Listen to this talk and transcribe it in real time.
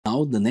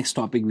Now the next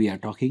topic we are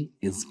talking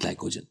is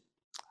glycogen.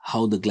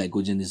 How the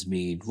glycogen is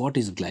made, what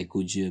is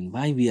glycogen,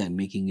 why we are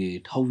making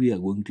it, how we are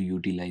going to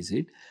utilize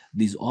it.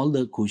 These all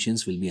the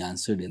questions will be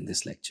answered in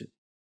this lecture.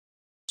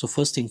 So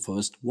first thing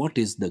first, what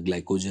is the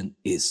glycogen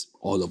is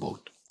all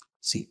about?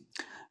 See,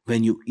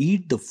 when you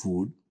eat the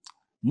food,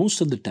 most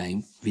of the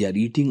time we are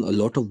eating a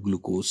lot of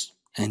glucose,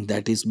 and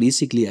that is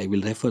basically I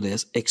will refer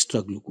as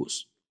extra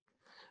glucose.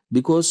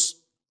 Because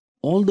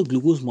all the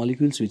glucose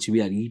molecules which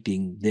we are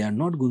eating, they are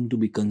not going to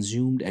be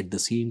consumed at the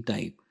same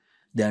time.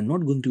 They are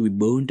not going to be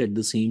burnt at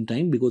the same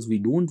time because we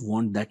don't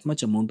want that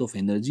much amount of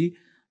energy.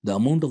 The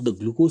amount of the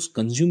glucose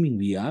consuming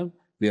we are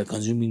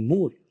consuming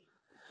more.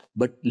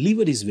 But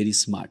liver is very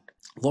smart.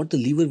 What the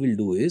liver will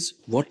do is,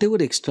 whatever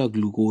extra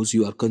glucose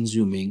you are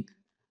consuming,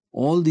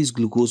 all these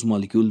glucose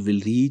molecules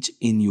will reach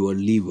in your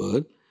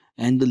liver,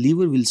 and the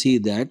liver will say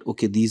that,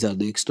 okay, these are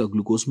the extra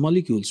glucose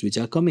molecules which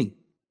are coming.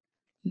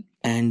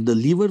 And the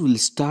liver will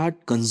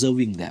start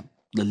conserving them.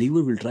 The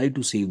liver will try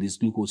to save this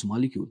glucose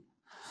molecule.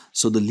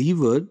 So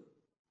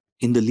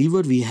in the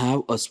liver we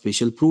have a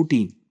special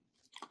protein.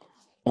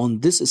 On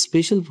this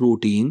special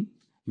protein,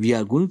 we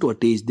are going to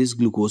attach these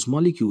glucose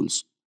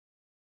molecules.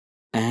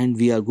 And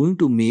we are going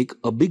to make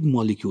a big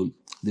molecule.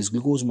 These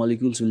glucose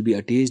molecules will be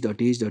attached,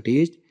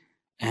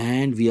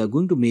 and we are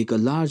going to make a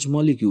large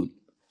molecule.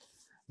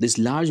 This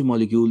large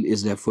molecule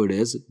is referred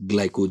as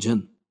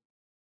glycogen.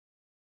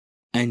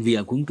 And we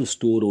are going to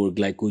store our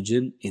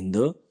glycogen in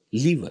the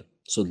liver.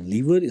 So the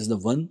liver is the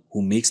one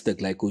who makes the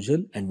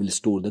glycogen and will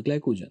store the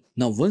glycogen.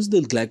 Now once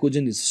the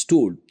glycogen is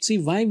stored, see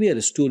why we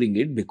are storing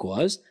it?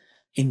 Because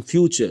in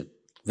future,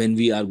 when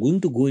we are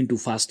going to go into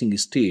fasting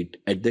state,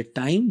 at that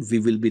time we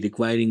will be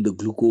requiring the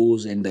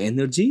glucose and the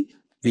energy.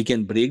 We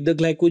can break the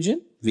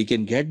glycogen, we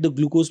can get the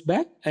glucose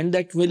back, and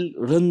that will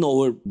run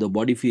over the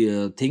body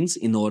things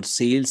in our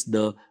cells.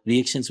 The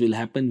reactions will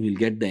happen, we'll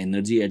get the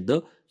energy at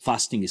the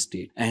fasting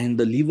state. And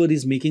the liver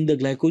is making the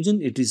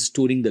glycogen, it is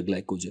storing the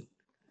glycogen.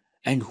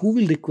 And who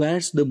will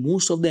requires the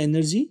most of the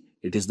energy?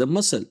 It is the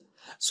muscle.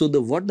 So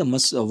what the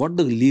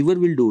liver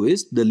will do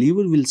is, the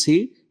liver will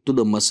say to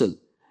the muscle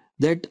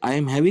that I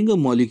am having a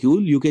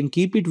molecule, you can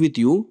keep it with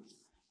you.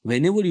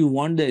 Whenever you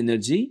want the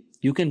energy,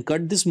 you can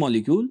cut this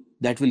molecule,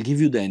 that will give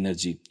you the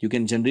energy. You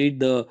can generate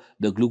the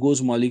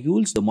glucose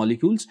molecules, the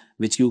molecules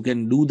which you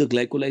can do the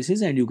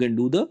glycolysis, and you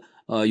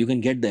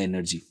can get the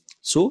energy.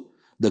 So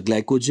the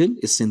glycogen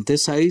is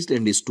synthesized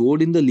and is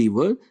stored in the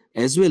liver,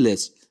 as well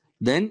as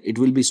then it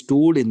will be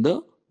stored in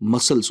the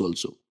muscles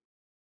also.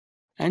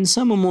 And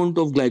some amount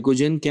of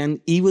glycogen can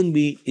even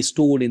be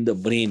stored in the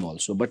brain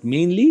also. But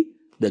mainly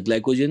the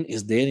glycogen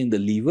is there in the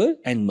liver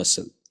and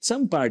muscle.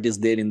 Some part is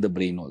there in the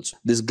brain also.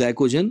 This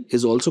glycogen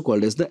is also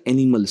called as the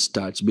animal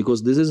starch,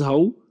 because this is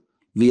how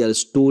we are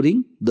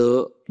storing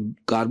the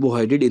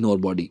carbohydrate in our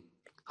body.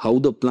 How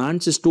the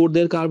plants store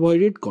their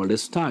carbohydrate? Called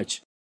as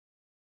starch.